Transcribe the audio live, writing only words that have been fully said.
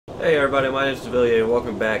Hey everybody, my name is DeVilliers.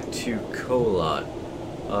 Welcome back to KHOLAT.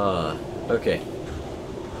 Okay.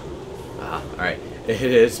 Alright. It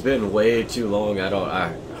has been way too long.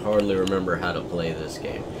 I hardly remember how to play this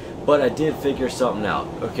game. But I did figure something out.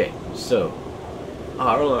 Okay, so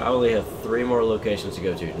I only have 3 more locations to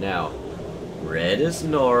go to. Now, red is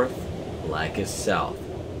north, black is south.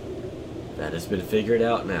 That has been figured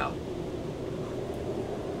out now.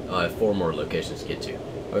 I have 4 more locations to get to.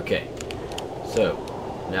 Okay. So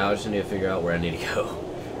now I just need to figure out where I need to go.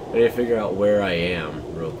 I need to figure out where I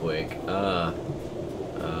am real quick.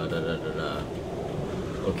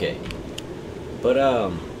 Okay. But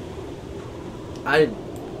I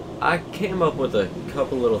came up with a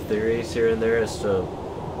couple little theories here and there as to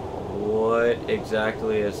what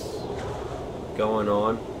exactly is going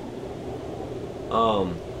on.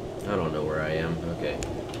 I don't know where I am. Okay.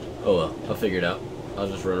 Oh well, I'll figure it out. I'll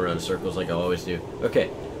just run around in circles like I always do. Okay.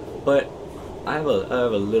 But I have a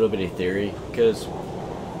little bitty theory, because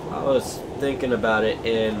I was thinking about it,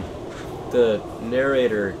 and the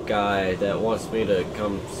narrator guy that wants me to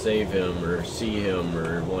come save him or see him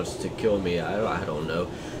or wants to kill me, I don't know,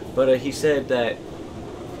 but he said that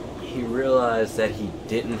he realized that he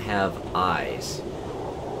didn't have eyes.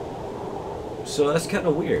 So that's kind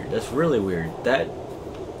of weird. That's really weird.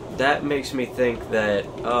 That makes me think that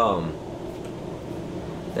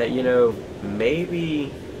that, you know,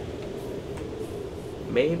 maybe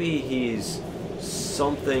he's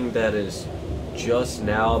something that is just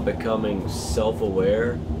now becoming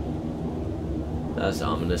self-aware. That's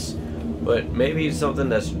ominous. But maybe he's something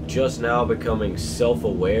that's just now becoming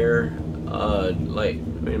self-aware. Like, I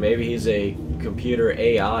mean, maybe he's a computer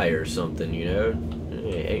AI or something, you know?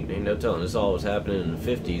 Ain't no telling. This all was happening in the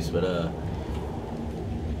 50s, but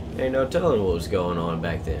ain't no telling what was going on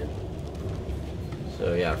back then.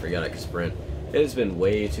 So yeah, I forgot I could sprint. It has been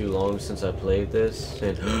way too long since I played this,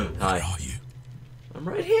 and hi. Where are you? I'm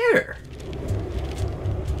right here.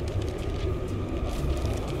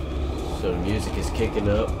 So the music is kicking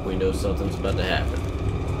up. We know something's about to happen.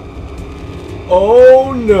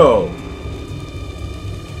 Oh no!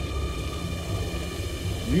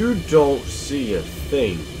 You don't see a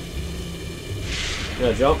thing. Can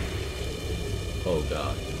I jump? Oh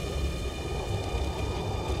god.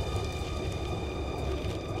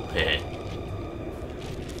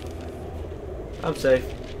 I'm safe.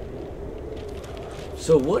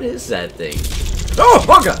 So what is that thing? Oh,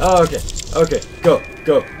 oh god! Oh, okay. Okay. Go.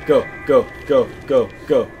 Go. Go. Go. Go. Go.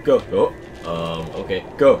 Go. Go. Oh. Okay.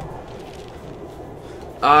 Go.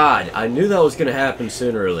 Ah, I knew that was gonna happen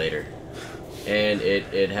sooner or later. And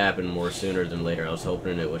it happened more sooner than later. I was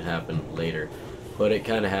hoping it would happen later. But it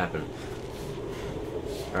kinda happened.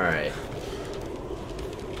 Alright.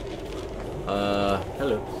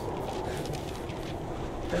 Hello.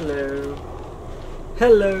 Hello.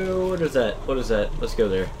 Hello, what is that? What is that? Let's go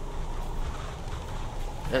there.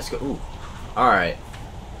 Let's go. Ooh. Alright.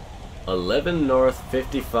 11 north,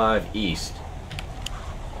 55 east.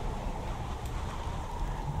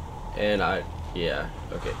 And yeah,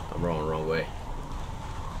 okay, I'm rolling the wrong way.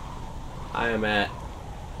 I am at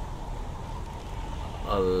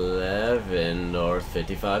 11 north,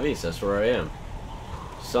 55 east. That's where I am.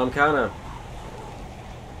 So I'm kinda...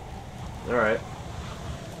 Alright.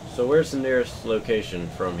 So where's the nearest location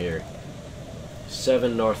from here?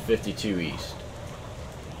 7 north, 52 east.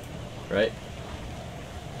 Right?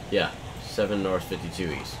 Yeah, 7 north,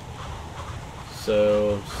 52 east.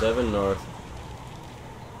 So 7 north.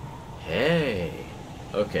 Hey.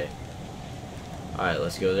 Okay. Alright,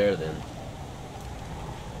 let's go there then.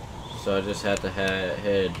 So I just have to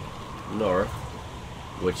head north,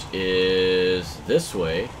 which is this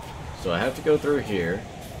way. So I have to go through here.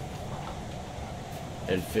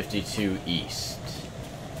 And 52 east.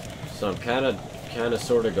 So I'm kind of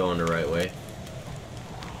sort of going the right way.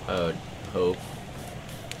 I would hope.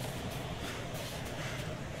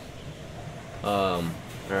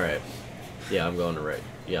 Alright. Yeah, I'm going the right.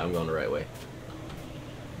 Yeah, I'm going the right way.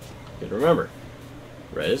 Good, remember.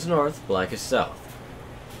 Red is north, black is south.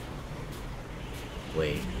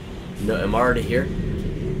 Wait. No, am I already here?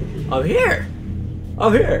 I'm here!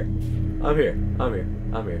 I'm here! I'm here. I'm here.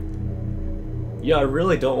 I'm here. Yeah, I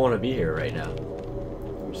really don't want to be here right now.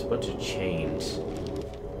 There's a bunch of chains.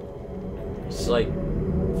 It's like, I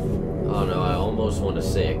don't know, I almost want to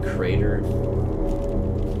say a crater.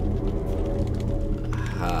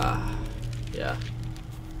 Ah, yeah.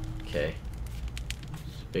 Okay.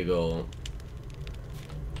 It's a big old...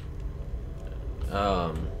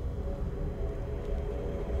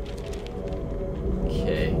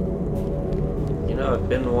 Okay. You know, I've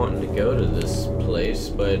been wanting to go to this place,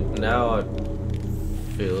 but now I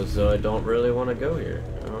feel as though I don't really want to go here.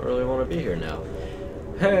 I don't don't really want to be here now.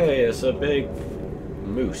 Hey, it's a big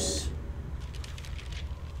moose.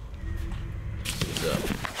 What's up?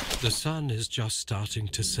 The sun is just starting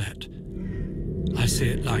to set. I see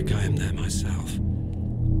it like I am there myself.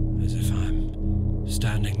 As if I'm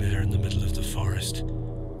standing there in the middle of the forest.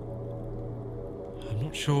 I'm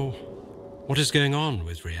not sure what is going on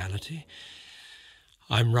with reality.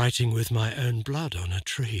 I'm writing with my own blood on a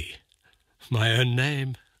tree. My own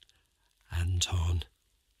name. Anton.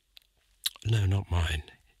 No, not mine.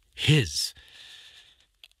 His.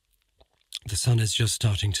 The sun is just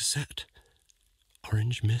starting to set.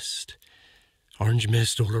 Orange mist. Orange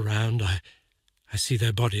mist all around. I see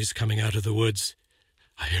their bodies coming out of the woods.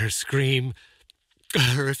 I hear a scream. A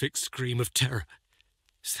horrific scream of terror.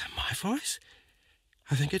 Is that my voice?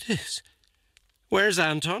 I think it is. Where's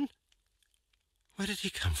Anton? Where did he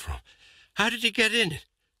come from? How did he get in?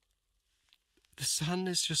 The sun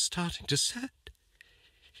is just starting to set.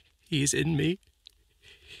 He's in me.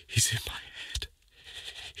 He's in my head.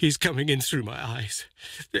 He's coming in through my eyes.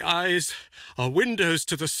 The eyes are windows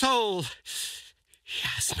to the soul. He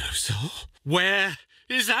has no soul. Where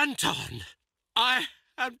is Anton? I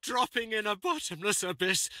am dropping in a bottomless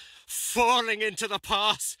abyss, falling into the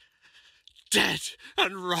past. Dead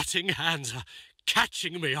and rotting hands are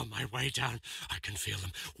catching me on my way down. I can feel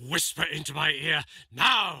them whisper into my ear.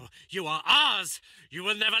 Now you are ours. You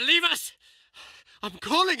will never leave us. I'm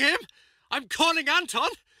calling him. I'm calling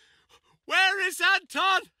Anton. Where is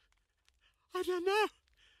Anton? I don't know.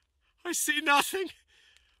 I see nothing.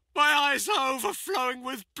 My eyes are overflowing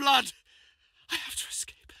with blood. I have to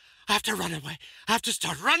escape. I have to run away. I have to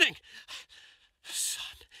start running. The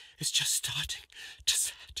sun is just starting to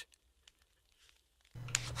set.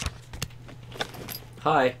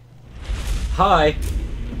 Hi. Hi.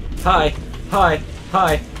 Hi. Hi.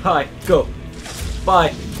 Hi. Hi. Go.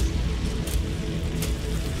 Bye.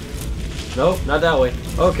 No, not that way.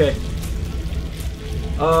 Okay.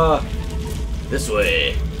 This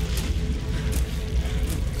way.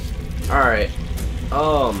 Alright.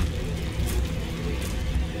 Oh,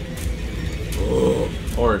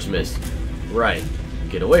 orange mist. Right.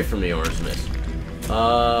 Get away from the orange mist.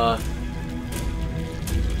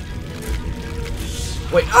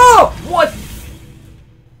 Wait. Oh! What?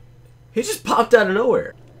 He just popped out of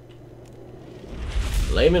nowhere.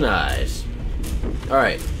 Flaming eyes.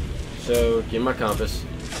 Alright. So, give me my compass.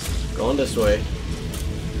 Going this way.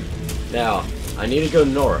 Now, I need to go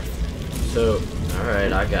north. So,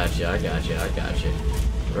 alright, I got you, I got you, I got you.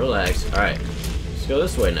 Relax. Alright. Let's go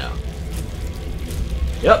this way now.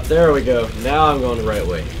 Yep, there we go. Now I'm going the right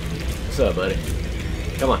way. What's up, buddy?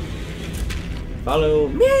 Come on. Follow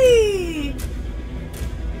me!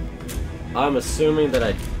 I'm assuming that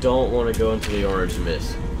I don't want to go into the orange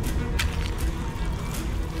mist.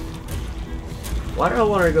 Why do I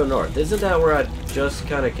want to go north? Isn't that where I just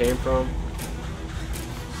kind of came from?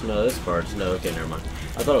 So, no, this part's no. Okay, never mind.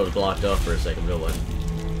 I thought it was blocked off for a second, but it wasn't.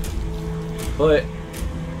 But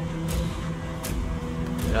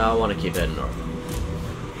yeah, I want to keep heading north.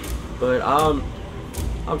 But I'm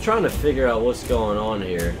trying to figure out what's going on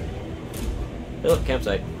here. Hey, look,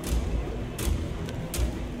 campsite.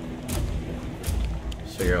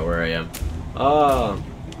 Let's figure out where I am.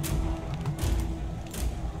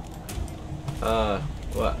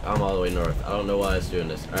 What? I'm all the way north. I don't know why it's doing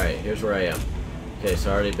this. Alright, here's where I am. Okay,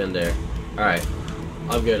 so I already been there. Alright.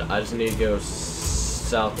 I'm good. I just need to go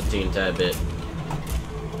south a teeny tad bit.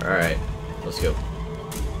 Alright. Let's go.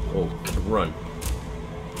 Oh, run.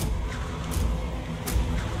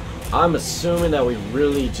 I'm assuming that we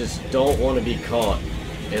really just don't want to be caught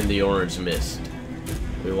in the orange mist.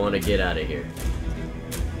 We want to get out of here.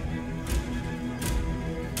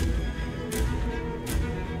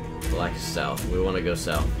 Like south. We want to go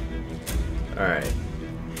south. Alright.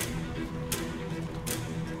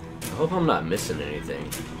 I hope I'm not missing anything.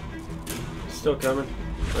 Still coming?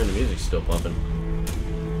 Oh, the music's still pumping.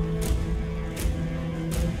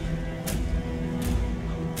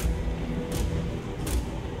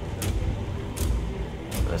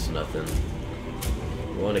 That's nothing.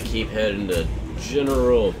 We want to keep heading the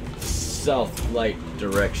general south-like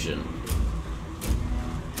direction.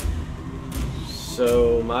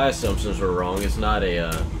 So my assumptions were wrong. It's not a,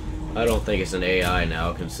 I don't think it's an AI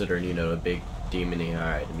now, considering, you know, a big demony.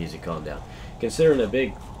 Alright, the music calmed down. Considering a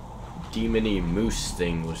big demony moose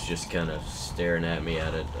thing was just kind of staring at me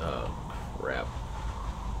at it. Oh, crap.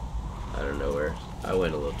 I don't know where. I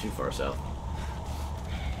went a little too far south.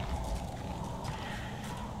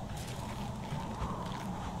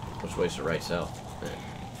 Which way's the right south?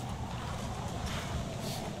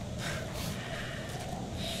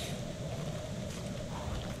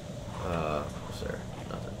 What's there?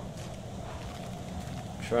 Nothing.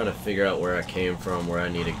 trying to figure out where I came from, where I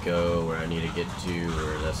need to go, where I need to get to,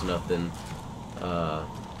 or that's nothing.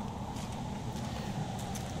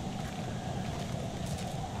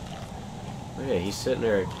 Okay, he's sitting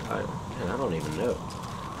there. Man, I don't even know.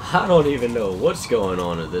 I don't even know what's going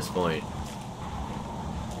on at this point.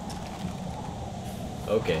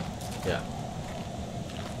 Okay, yeah.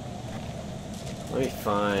 Let me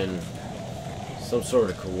find some sort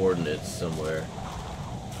of coordinates somewhere.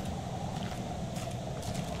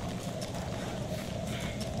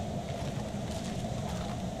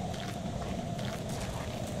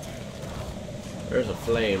 There's a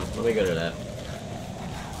flame. Let me go to that.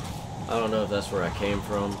 I don't know if that's where I came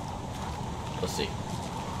from. Let's see.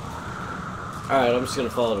 Alright, I'm just gonna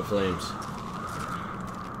follow the flames.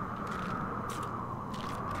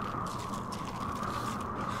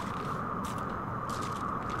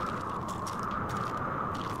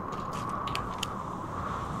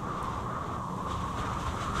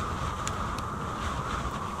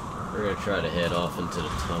 We're gonna try to head off into the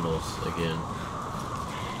tunnels again.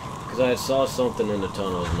 Because I saw something in the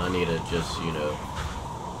tunnels and I need to just, you know,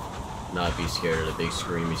 not be scared of the big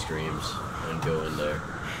screamy screams and go in there.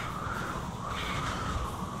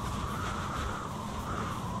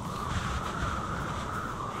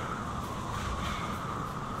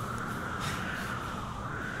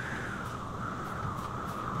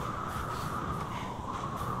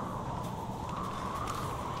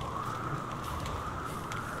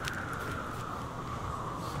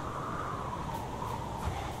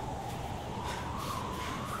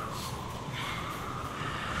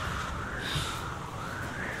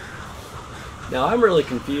 Now I'm really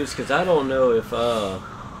confused because I don't know if all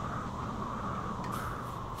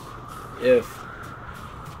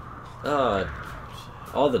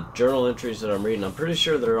the journal entries that I'm reading, I'm pretty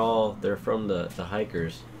sure they're from the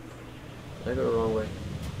hikers. Did I go the wrong way?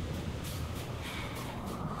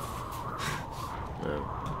 No.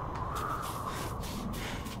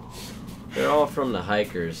 They're all from the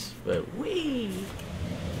hikers, but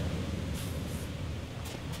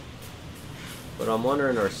But I'm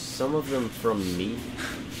wondering, are some of them from me?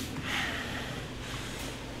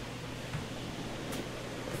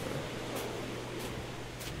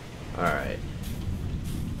 Alright.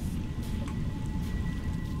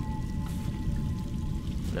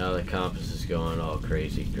 Now the compass is going all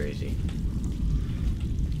crazy.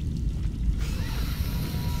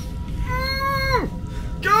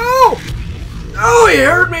 Go! Oh, he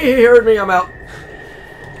heard me, I'm out.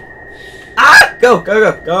 Ah! Go! Get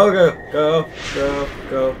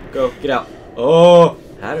out. Oh!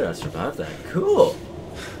 How did I survive that? Cool!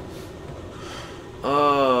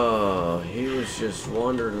 Oh, he was just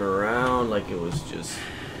wandering around like it was just...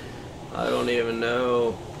 I don't even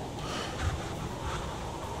know.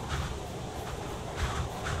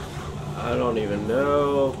 I don't even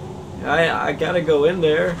know. I gotta go in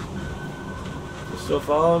there. You still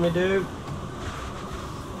following me, dude?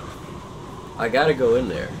 I gotta go in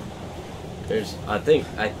there. There's, I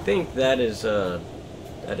think that is oh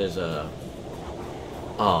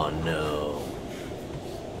no.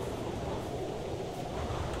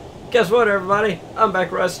 Guess what, everybody? I'm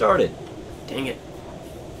back where I started. Dang it.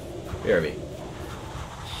 BRB.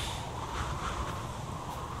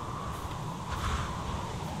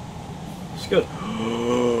 It's good.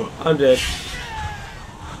 I'm dead.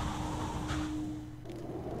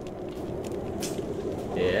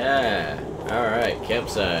 Yeah. Alright,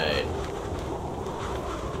 campsite.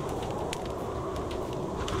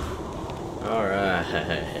 Alright.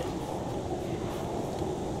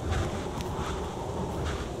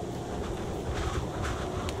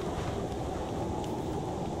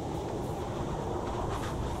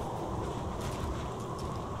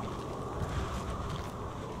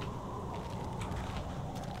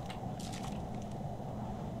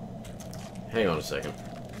 Hang on a second.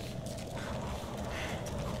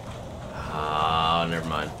 Ah, never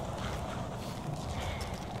mind.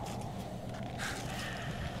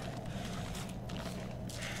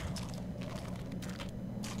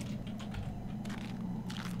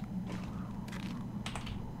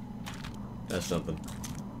 That's something.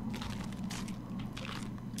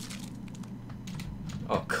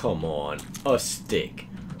 Oh, come on. A stick.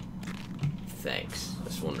 Thanks.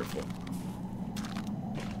 That's wonderful.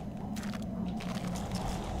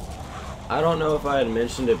 I don't know if I had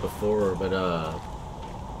mentioned it before, but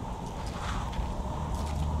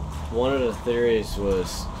one of the theories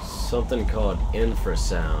was something called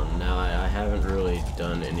infrasound. Now I haven't really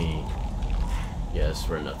done any... Yes,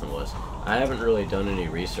 where nothing was. I haven't really done any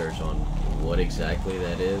research on what exactly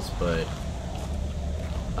that is, but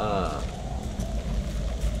oh,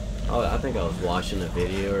 I think I was watching a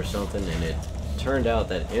video or something and it turned out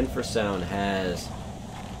that infrasound has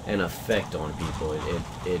an effect on people.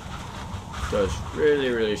 It does really,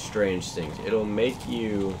 really strange things. It'll make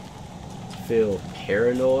you feel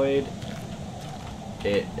paranoid.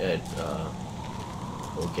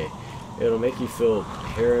 Okay. It'll make you feel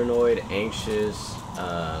paranoid, anxious,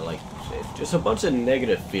 like just a bunch of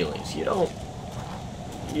negative feelings. You don't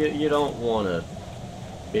want to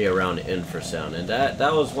be around infrasound, and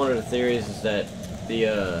that was one of the theories, is that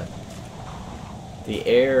the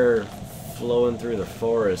air flowing through the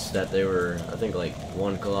forest that they were, I think, like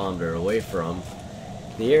 1 kilometer away from,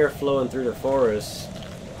 the air flowing through the forest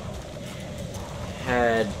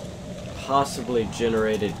had possibly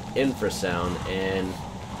generated infrasound, and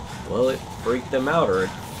well, it freaked them out, or it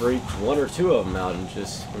freaked 1 or 2 of them out. And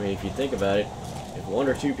just, I mean, if you think about it, if 1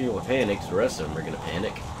 or 2 people panic, the rest of them are gonna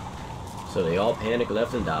panic. So they all panicked,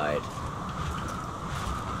 left, and died.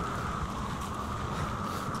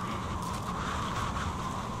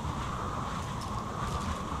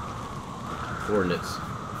 Coordinates.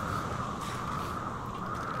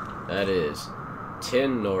 That is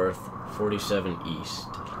 10 north, 47 east.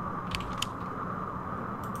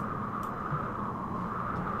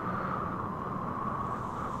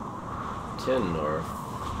 North,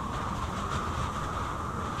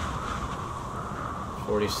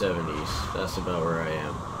 47 east. That's about where I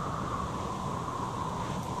am.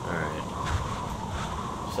 Alright.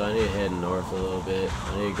 So I need to head north a little bit. I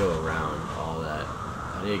need to go around all that.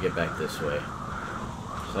 I need to get back this way.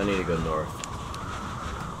 So I need to go north.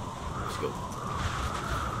 Let's go.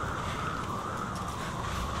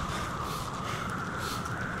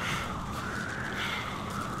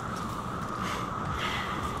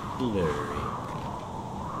 Blurry.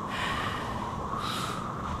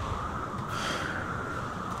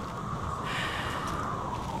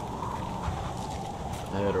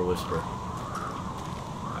 I heard her whisper.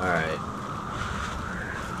 Alright.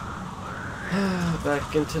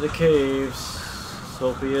 Back into the caves.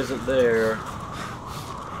 Hope he isn't there.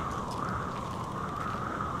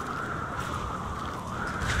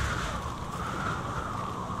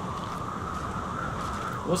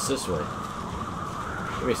 What's this way?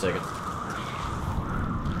 Give me a second.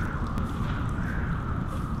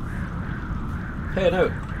 Hey,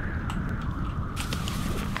 no.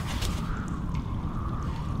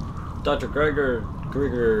 Dr. Gregor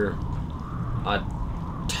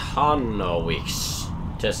Atanowic's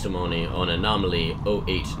testimony on anomaly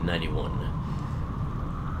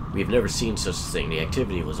 0891. We've never seen such a thing. The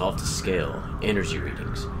activity was off the scale. Energy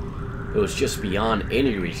readings. It was just beyond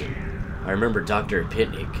any reason. I remember Dr.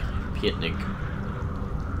 Pitnick.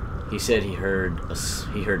 He said he heard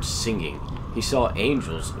singing. He saw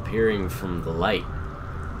angels appearing from the light.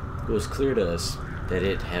 It was clear to us that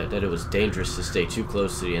it was dangerous to stay too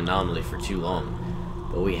close to the anomaly for too long,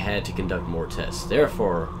 but we had to conduct more tests.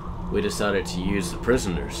 Therefore, we decided to use the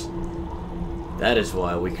prisoners. That is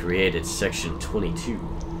why we created Section 22.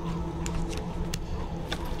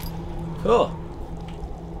 Cool.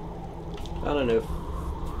 I don't know.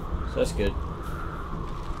 So that's good.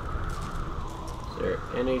 Is there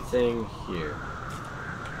anything here?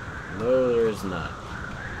 No, there is not.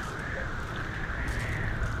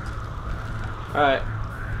 Alright.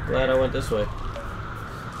 Glad I went this way.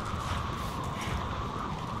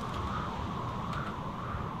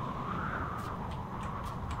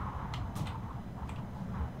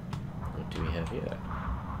 What do we have here?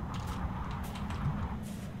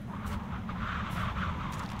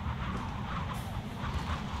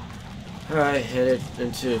 Alright, headed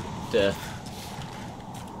into death.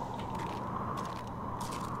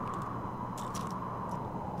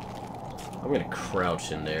 I'm gonna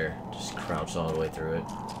crouch in there. Just crouch all the way through it.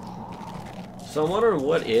 So I'm wondering,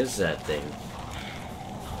 what is that thing?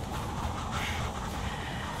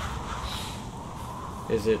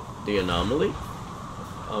 Is it the anomaly?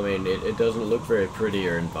 I mean, it doesn't look very pretty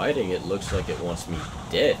or inviting. It looks like it wants me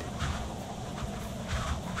dead.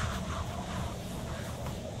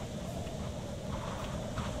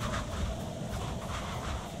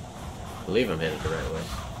 I believe I'm headed the right way.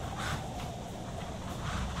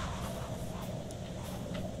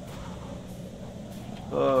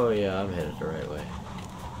 Oh yeah, I'm headed the right way.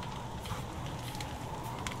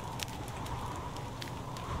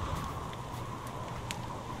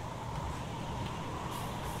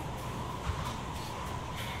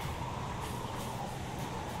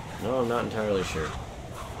 No, I'm not entirely sure.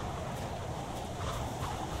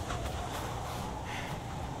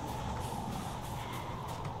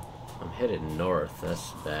 I'm headed north.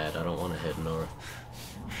 That's bad. I don't want to head north.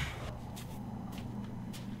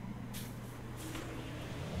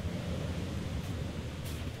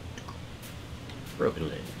 Broken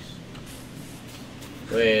legs.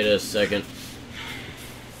 Wait a second.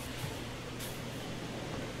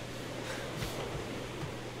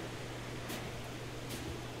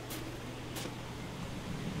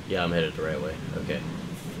 Yeah, I'm headed the right way. Okay.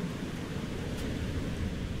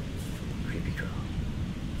 Creepy crawl.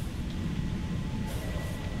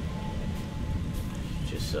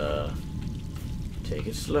 Just, take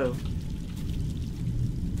it slow.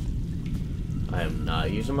 I am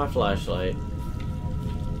not using my flashlight.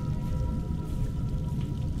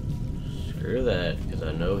 Screw that, because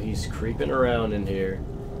I know he's creeping around in here,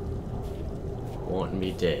 wanting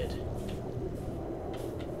me dead.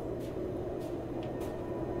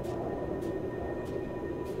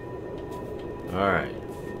 Alright.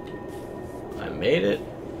 I made it.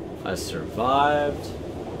 I survived.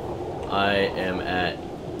 I am at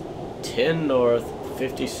 10 north,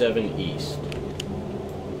 57 east.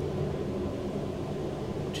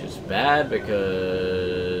 Which is bad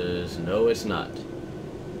because no, it's not.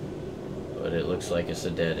 But it looks like it's a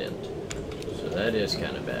dead end. So that is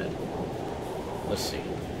kind of bad. Let's see.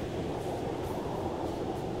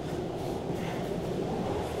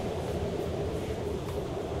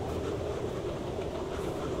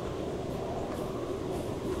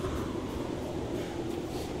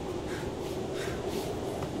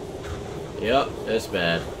 Yep, that's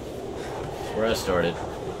bad. That's where I started.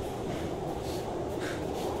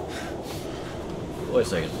 Wait a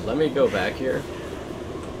second. Let me go back here.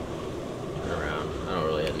 Turn around. I don't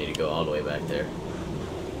really need to go all the way back there.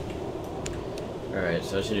 Alright,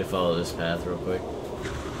 so I should just follow this path real quick.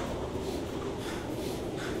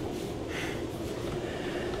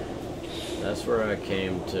 That's where I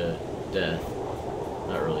came to death.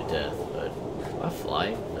 Not really death, but... Am I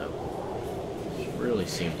flying? No. It really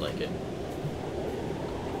seemed like it.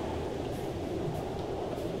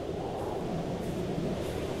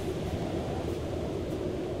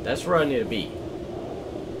 That's where I need to be.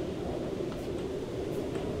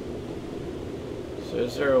 So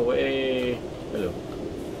is there a way... Hello.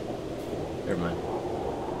 Never mind.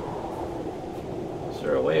 Is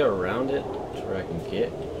there a way around it to where I can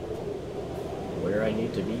get where I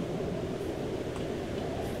need to be?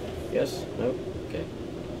 Yes? No? Okay.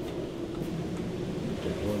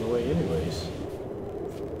 They're going away anyways.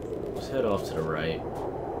 Let's head off to the right.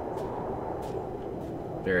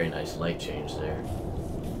 Very nice light change there.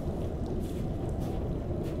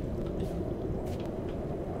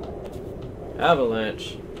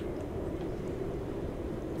 Avalanche.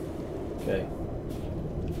 Okay.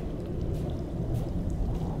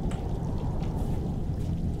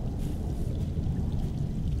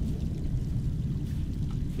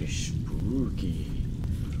 You're spooky.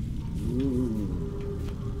 Ooh.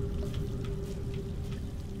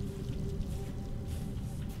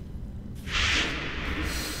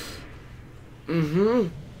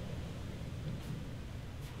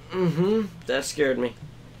 That scared me.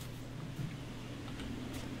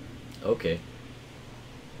 Okay.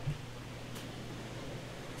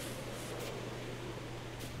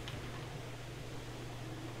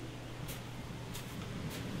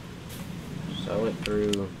 So I went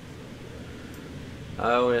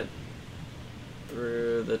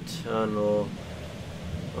through the tunnel.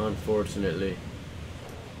 Unfortunately,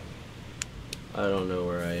 I don't know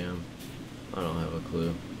where I am. I don't have a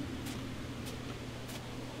clue.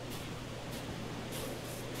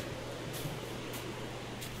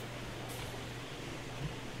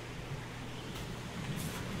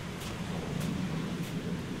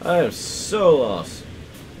 I am so lost.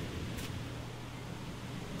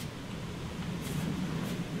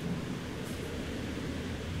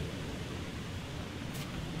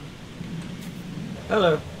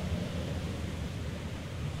 Hello.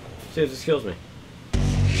 See if this kills me.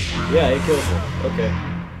 Yeah, it kills me. Okay.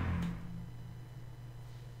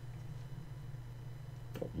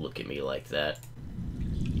 Don't look at me like that.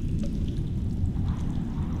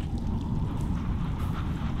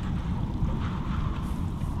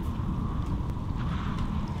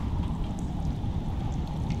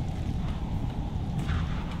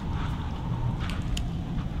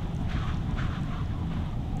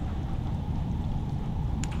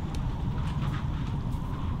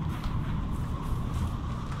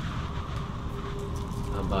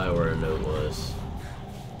 By where a note was,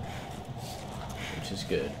 which is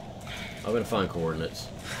good. I'm gonna find coordinates.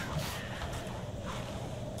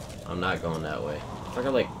 I'm not going that way. If I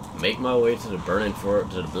could like make my way to the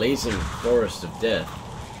blazing forest of death,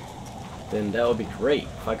 then that would be great.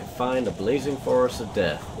 If I could find the blazing forest of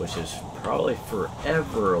death, which is probably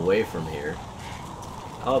forever away from here,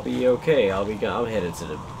 I'll be okay. I'm headed to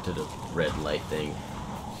the red light thing.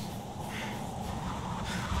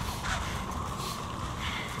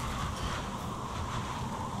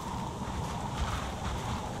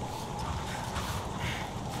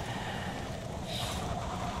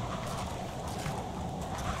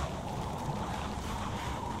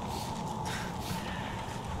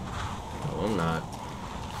 I'm not.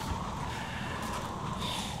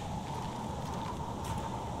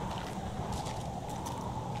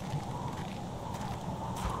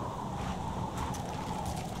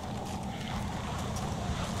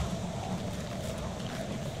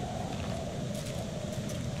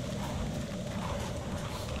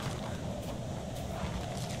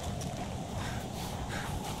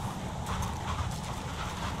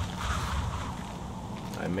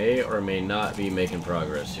 I may or may not be making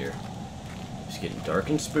progress here. It's getting dark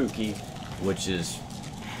and spooky, which is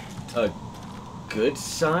a good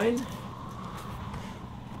sign.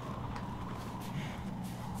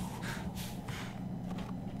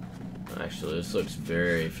 Actually, this looks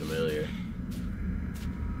very familiar.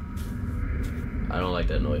 I don't like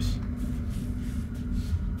that noise.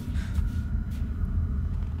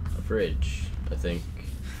 A bridge, I think.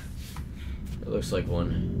 It looks like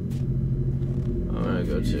one. I'm gonna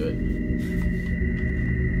go to it.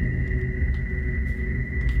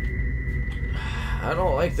 I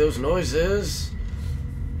don't like those noises.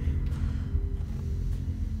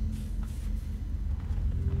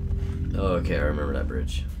 Oh, okay, I remember that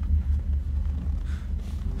bridge.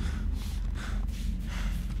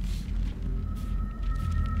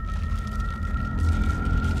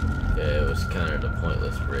 Yeah, it was kind of the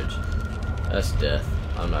pointless bridge. That's death.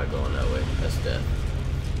 I'm not going that way. That's death.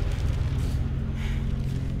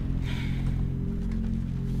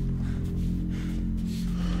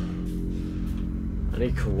 I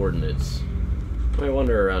need coordinates. Let me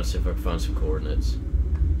wander around, see if I can find some coordinates.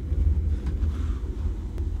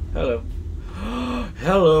 Hello.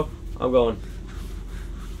 Hello. I'm going.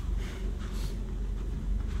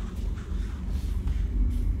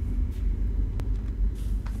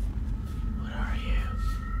 What are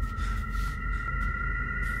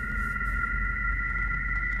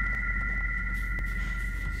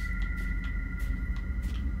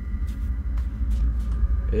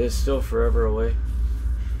you? It is still forever away.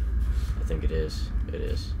 I think it is. It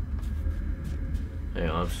is. Hang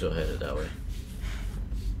on, I'm still headed that way.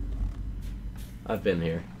 I've been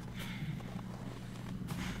here.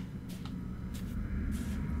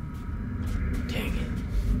 Dang it.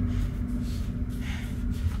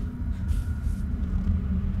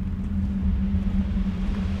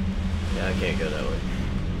 Yeah, I can't go that way.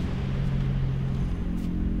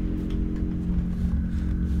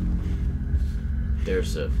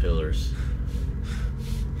 There's the pillars.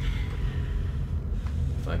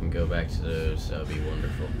 If I can go back to those, that would be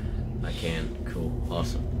wonderful. I can. Cool.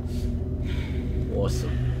 Awesome.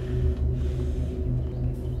 Awesome.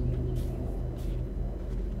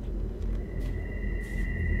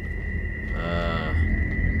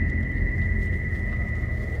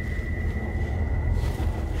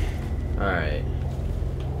 Alright.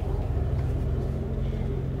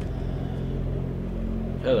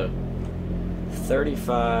 Hello.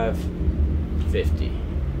 3550.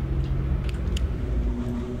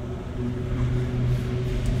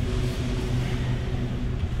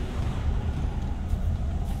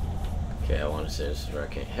 Okay, I want to say this is where I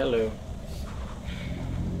can't. Hello.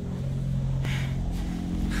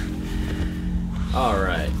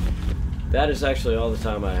 Alright. That is actually all the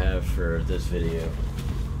time I have for this video.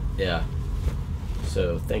 Yeah.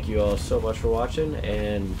 So, thank you all so much for watching,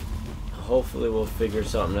 and hopefully we'll figure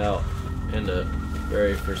something out in the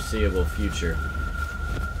very foreseeable future.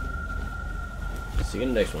 See you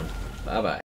in the next one. Bye-bye.